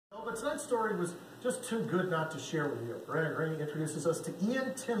But tonight's story was just too good not to share with you. Granny introduces us to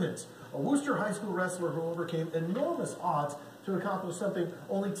Ian Timmins, a Worcester High School wrestler who overcame enormous odds to accomplish something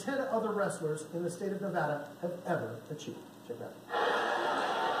only 10 other wrestlers in the state of Nevada have ever achieved. Check that out.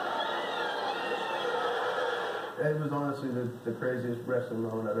 It was honestly the craziest wrestling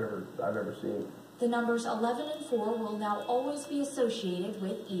moment I've ever seen. The numbers 11 and 4 will now always be associated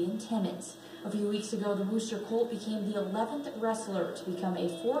with Ian Timmins. A few weeks ago, the Worcester Colt became the 11th wrestler to become a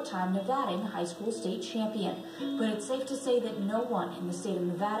 4-time Nevadan high school state champion. But it's safe to say that no one in the state of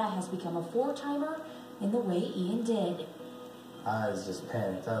Nevada has become a 4-timer in the way Ian did. I was just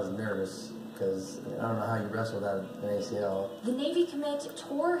panicked. I was nervous because I don't know how you wrestle without an ACL. The Navy commit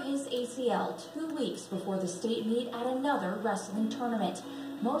tore his ACL 2 weeks before the state meet at another wrestling tournament.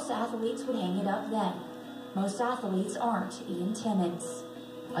 Most athletes would hang it up then. Most athletes aren't Ian Timmins.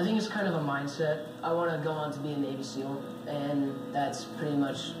 I think it's kind of a mindset. I want to go on to be a Navy SEAL, and that's pretty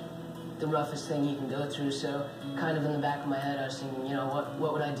much the roughest thing you can go through. So kind of in the back of my head, I was thinking, you know,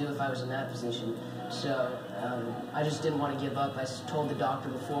 what would I do if I was in that position? So I just didn't want to give up. I told the doctor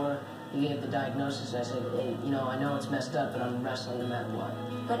before he gave the diagnosis, I said, hey, you know, I know it's messed up, but I'm wrestling no matter what.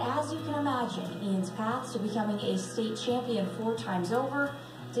 But as you can imagine, Ian's path to becoming a state champion 4 times over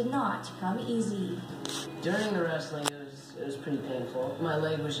did not come easy. During the wrestling, it was pretty painful. My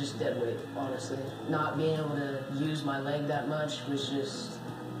leg was just dead weight, honestly. Not being able to use my leg that much was just,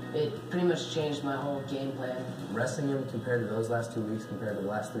 it pretty much changed my whole game plan. Wrestling him compared to those last 2 weeks, compared to the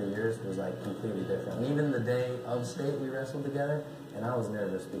last 3 years, was like completely different. And even the day of state, we wrestled together, and I was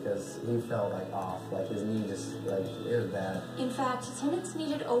nervous because he felt like off, like his knee just, like, it was bad. In fact, Timmins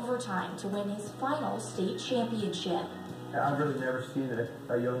needed overtime to win his final state championship. I've really never seen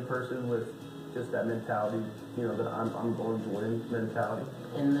a young person with just that mentality, you know, that I'm going to win mentality.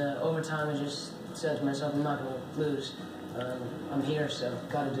 In the overtime, I just said to myself, I'm not going to lose. I'm here, so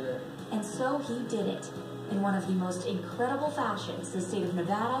got to do it. And so he did it in one of the most incredible fashions the state of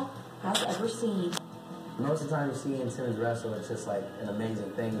Nevada has ever seen. Most of the time you see Ian Timmins wrestle, it's just like an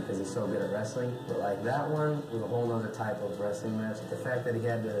amazing thing because he's so good at wrestling. But like that one was a whole other type of wrestling match. The fact that he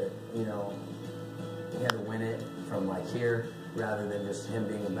had to, you know, he had to win it from like here rather than just him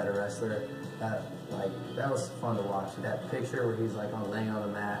being a better wrestler. That was fun to watch. That picture where he's like laying on the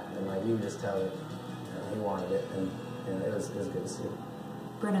mat and like you can just tell that he wanted it, and you know, it was good to see.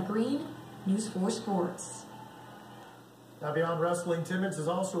 Brenna Green, News 4 Sports. Now, beyond wrestling, Timmins is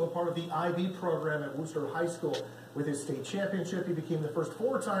also a part of the IB program at Worcester High School. With his state championship, he became the first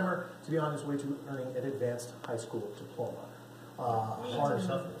 4-timer to be on his way to earning an advanced high school diploma.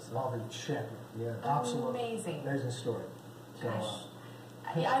 Harvard champion. Yeah, absolutely. Amazing story. So,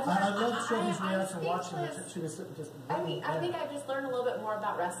 I love Sylvie's reaction watching it. She was just. I think I just learned a little bit more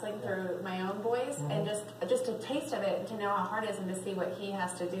about wrestling through my own boys, and just a taste of it, and to know how hard it is, and to see what he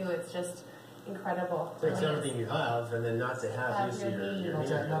has to do. It's just incredible. It takes everything you have, and then not to have use your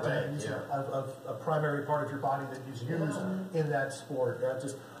not to have use of a primary part of your body that is used in that sport.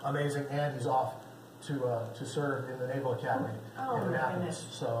 Just amazing, and he's off to serve in the Naval Academy in Annapolis.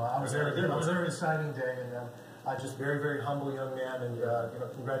 So I was there. It was a very exciting day, and just very, very humble young man, and you know,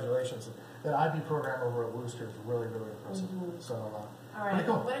 congratulations. That IB program over at Worcester is really, really impressive. So, all right,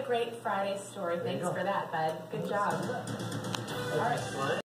 what a great Friday story. Thanks for that, bud. Good job. All right.